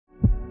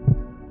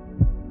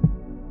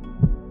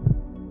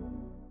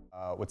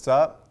What's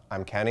up?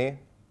 I'm Kenny,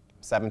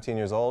 17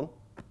 years old,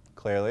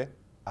 clearly.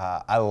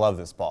 I love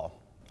this ball.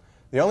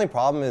 The only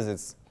problem is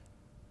it's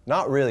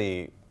not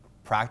really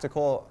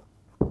practical.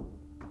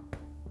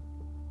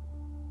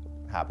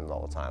 Happens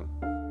all the time.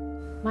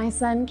 My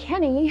son,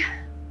 Kenny,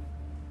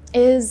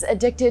 is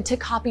addicted to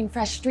copying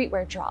fresh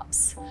streetwear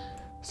drops.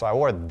 So I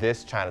wore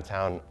this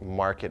Chinatown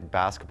Market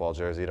basketball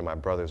jersey to my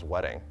brother's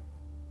wedding.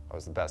 I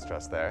was the best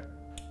dressed there,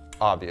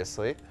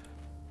 obviously.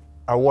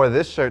 I wore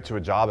this shirt to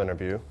a job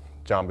interview,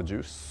 Jamba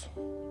Juice.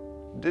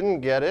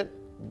 Didn't get it,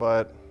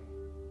 but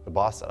the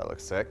boss said I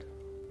looked sick.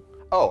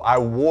 Oh, I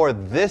wore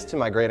this to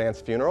my great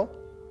aunt's funeral.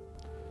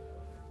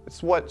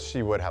 It's what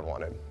she would have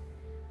wanted.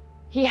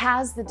 He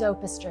has the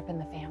dopest strip in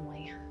the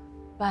family,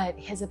 but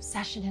his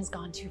obsession has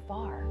gone too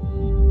far.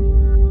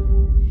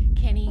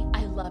 Kenny,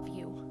 I love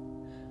you,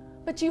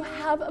 but you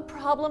have a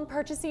problem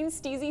purchasing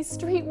steezy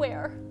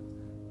streetwear.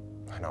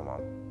 I know,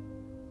 Mom.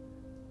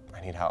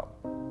 I need help.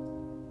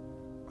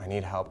 I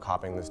need help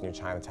copying this new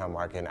Chinatown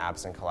Market and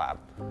Absent collab.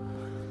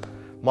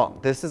 Mom,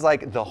 this is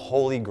like the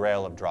holy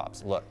grail of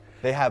drops. Look,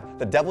 they have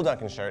the Devil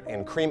Duncan shirt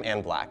in cream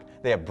and black.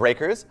 They have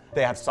breakers,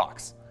 they have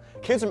socks.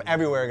 Kids from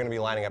everywhere are gonna be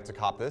lining up to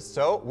cop this,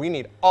 so we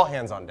need all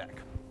hands on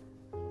deck.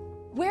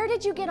 Where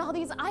did you get all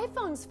these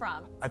iPhones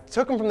from? I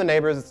took them from the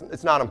neighbors,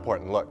 it's not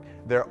important. Look,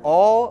 they're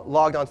all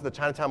logged onto the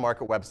Chinatown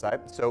Market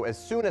website, so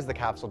as soon as the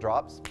capsule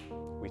drops,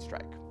 we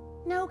strike.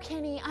 No,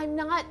 Kenny, I'm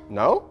not.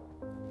 No?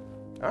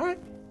 All right.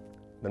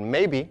 Then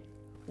maybe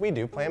we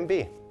do plan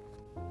B.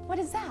 What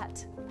is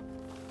that?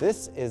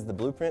 This is the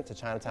blueprint to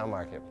Chinatown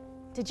Market.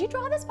 Did you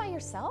draw this by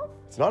yourself?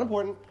 It's not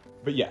important.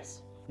 But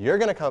yes. You're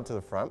gonna come up to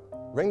the front,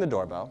 ring the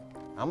doorbell.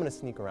 I'm gonna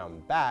sneak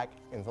around back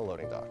into the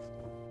loading docks.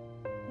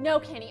 No,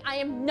 Kenny, I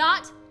am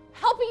not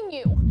helping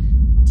you.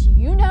 Do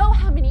you know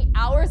how many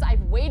hours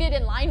I've waited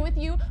in line with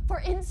you for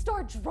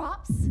in-store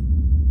drops?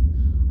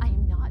 I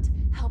am not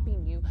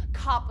helping you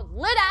cop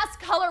lit-ass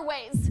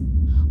colorways.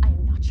 I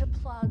am not your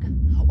plug,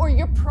 or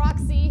your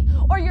proxy,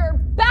 or your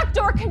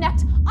backdoor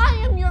connect. I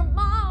am your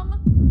mom.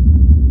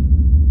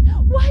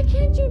 Why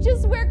can't you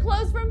just wear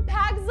clothes from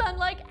PacSun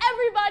like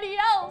everybody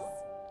else?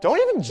 Don't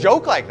even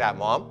joke like that,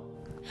 Mom.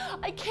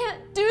 I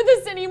can't do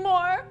this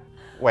anymore.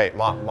 Wait,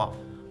 Mom.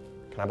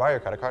 Can I borrow your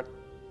credit card?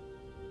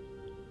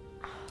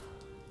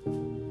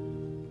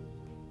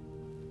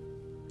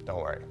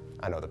 Don't worry,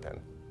 I know the PIN.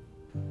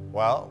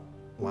 Well,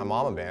 my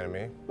mom abandoned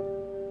me.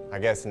 I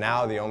guess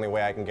now the only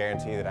way I can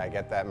guarantee that I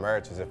get that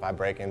merch is if I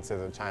break into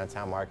the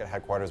Chinatown Market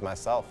headquarters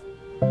myself.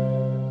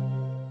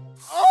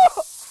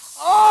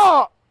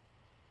 Oh!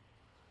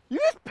 You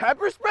just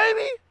pepper spray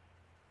me?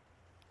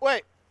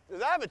 Wait, does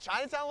that have a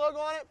Chinatown logo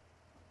on it?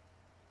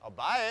 I'll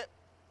buy it.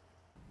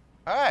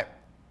 All right,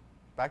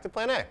 back to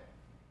plan A.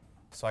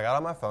 So I got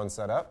all my phone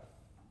set up.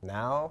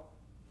 Now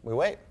we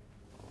wait.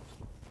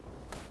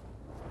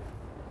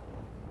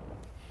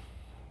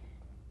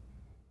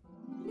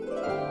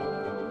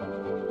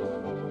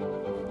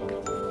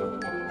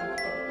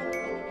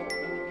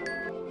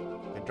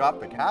 Drop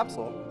the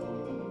capsule,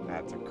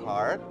 add to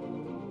cart,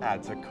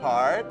 add to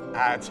cart,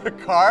 add to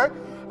cart,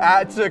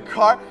 add to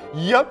cart.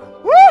 Yep,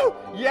 woo!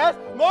 Yes,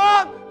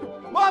 Mom,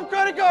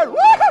 credit card, woo!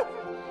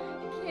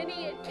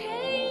 Kenny, it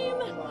came.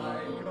 Oh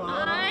my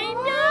I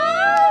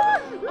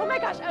know. Oh my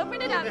gosh, open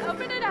it up,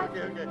 open it up.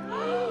 Okay.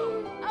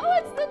 Oh,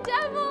 it's the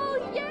devil,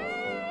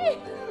 yay!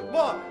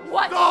 Mom,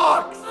 What?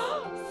 socks!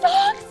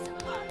 Socks!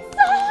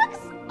 Socks!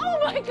 Oh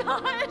my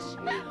gosh!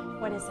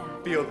 What is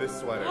that? Feel this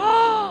sweater.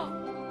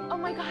 Oh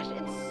my gosh,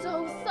 it's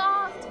so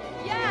soft.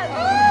 Yes!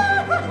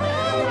 I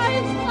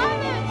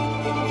love it!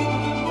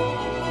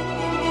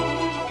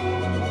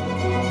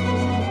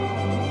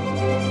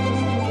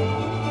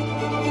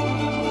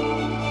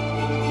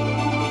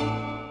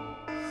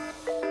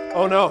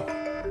 Oh no.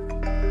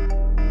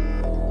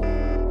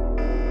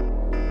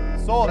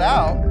 Sold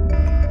out?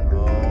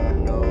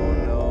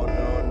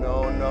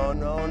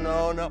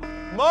 Oh no.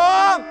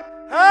 Mom,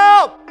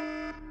 help!